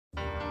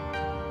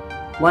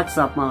What's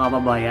up mga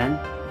kababayan?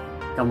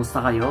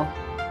 Kamusta kayo?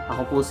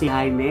 Ako po si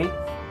Jaime.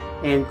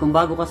 And kung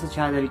bago ka sa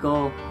channel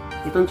ko,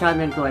 itong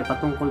channel ko ay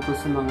patungkol po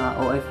sa mga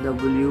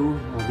OFW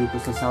dito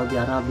sa Saudi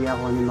Arabia,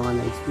 kung ano yung mga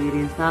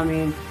na-experience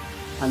namin,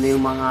 ano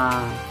yung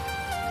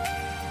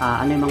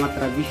mga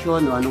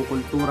tradisyon o anong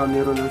kultura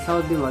meron ng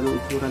Saudi o anong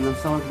itsura ng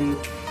Saudi,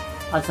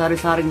 at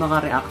sari-saring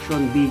mga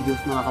reaction videos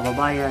mga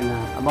kababayan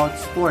about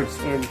sports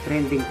and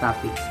trending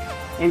topics.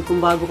 And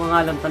kung bago ka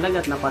nga lang talaga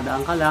at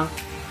napadaan ka lang,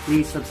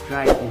 please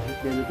subscribe and hit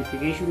the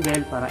notification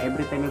bell para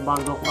every time may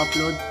bago akong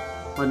upload,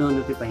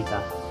 manonotify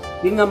ka.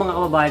 Yun nga mga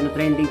kababayan, na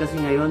trending kasi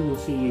ngayon yung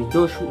si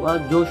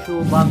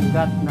Josue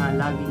Banggat na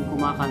laging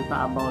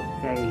kumakanta about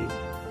kay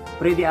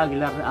Freddie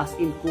Aguilar, as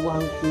in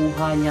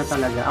kuhang-kuha niya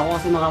talaga. Ako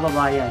kasi mga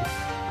kababayan,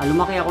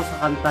 lumaki ako sa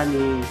kanta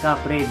ni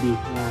Freddie.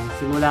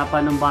 Simula pa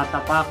nung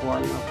bata pa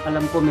ako,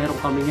 alam ko meron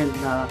kami yan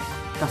na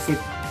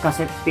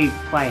cassette tape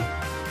pa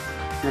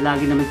na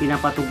lagi naman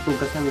pinapatugtog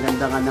kasi ang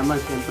ganda nga naman.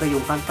 Siyempre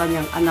yung kanta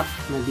niyang Anak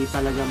na di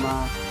talaga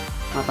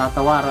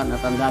matatawaran,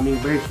 at ang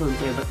daming version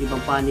sa iba't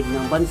ibang panig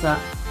ng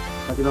bansa,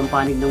 iba't ibang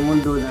panig ng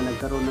mundo na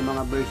nagkaroon ng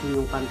mga version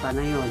yung kanta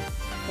na yon.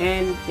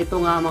 And ito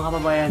nga mga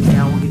kababayan,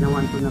 kaya ako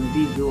ginawan to ng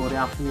video o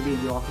reaction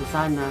video kasi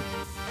sana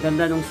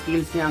ganda ng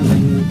skills niya, ang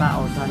galing ng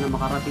tao, sana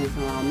makarating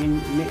sa mga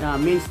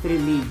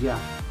mainstream media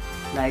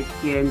like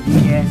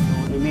KMDS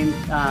o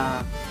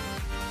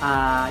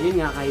yun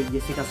nga kay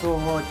Jessica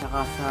Soho,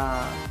 tsaka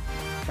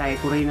kay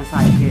Corina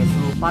Sanchez.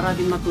 So para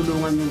din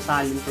matulungan yung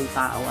talent ng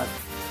tao at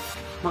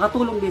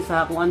makatulong din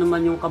sa kung ano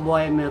man yung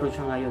kabuhayan meron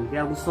siya ngayon.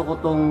 Kaya gusto ko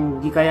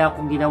kaya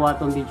kung ginawa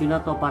tong video na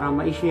to para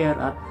ma-share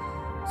at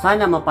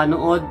sana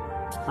mapanood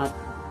at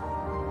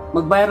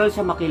mag-viral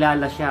siya,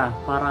 makilala siya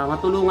para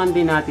matulungan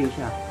din natin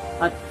siya.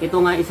 At ito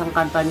nga isang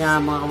kanta niya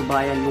mga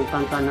kababayan, yung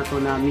kanta na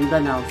to na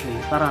Mindanao. So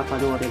tara,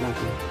 panoorin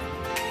natin.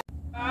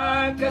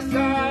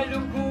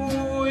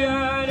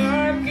 Kasalukuyan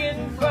akin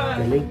pa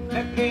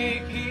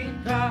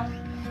nakikita,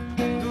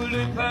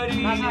 tuloy pa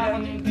rin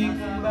ang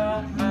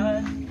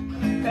digmaan,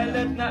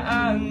 kalat na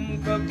ang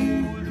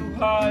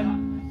kaguluhan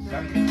sa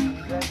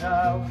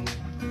Mindanao.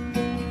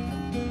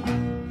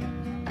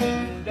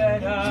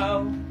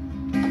 Mindanao,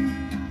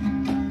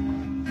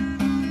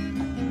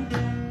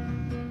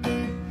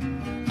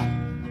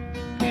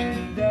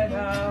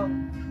 Mindanao,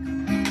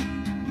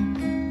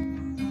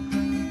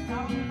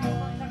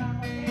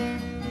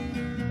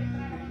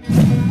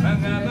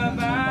 mga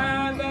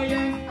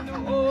mababayan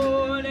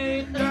noon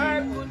ay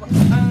takot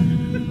ang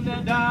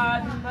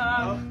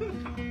nadadama.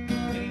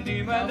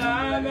 Hindi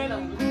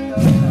malaman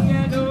kung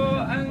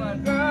ano ang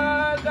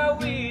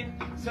gagawin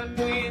sa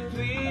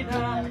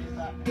tuwi-tuwi-na.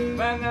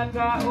 Mga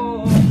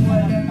taong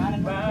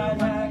walang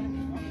balag,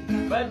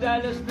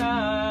 madalas na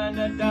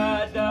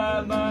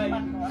nadadamay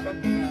sa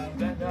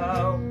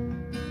Mindanao.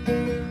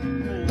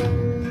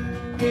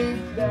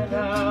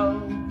 Mindanao,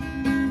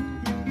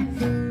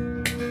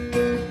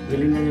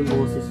 galing na yung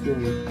boses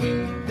yun.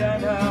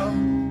 Mindanao,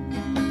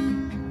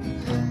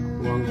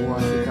 Kuwang-kuwa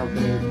si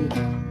Freddie.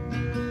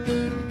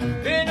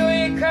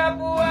 Pinoy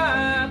kapwa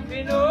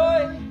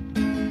Pinoy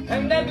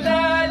ang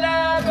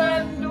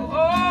naglalaban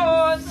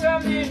doon sa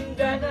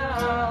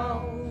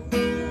Mindanao.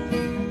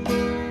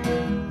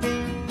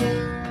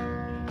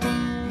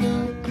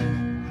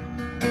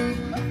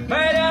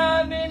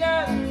 Marami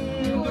ng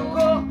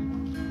dugo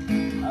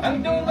ang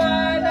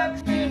dumalag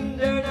sa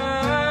Mindanao.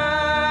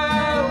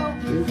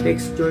 Yung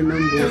texture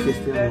ng boses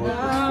niya, texture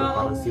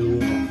parang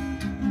singer.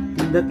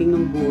 Yung dating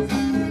ng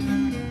boses niya,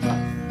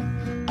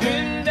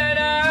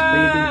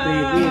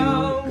 Freddie,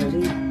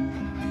 galing.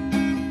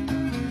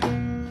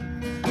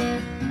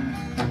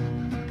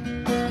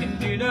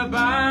 Hindi na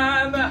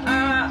ba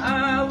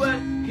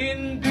maaawat,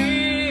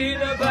 hindi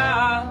na ba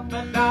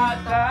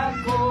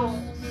matatakos,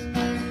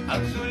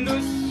 ang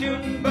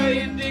solusyon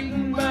ba'y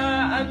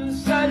digmaan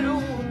sa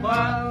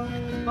lumang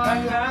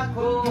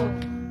pangako?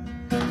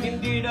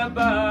 Hindi na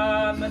ba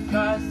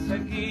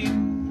masasagip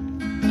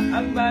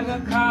ang mga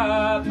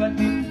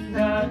kapatid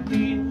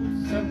natin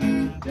sa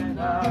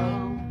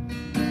Mindanao?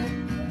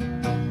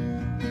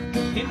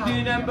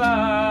 Hindi na ba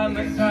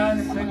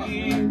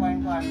masasagip ang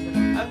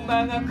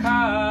mga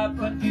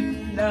kapatid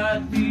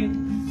natin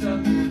sa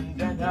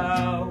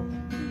Mindanao?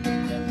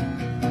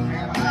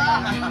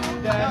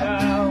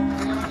 Mindanao,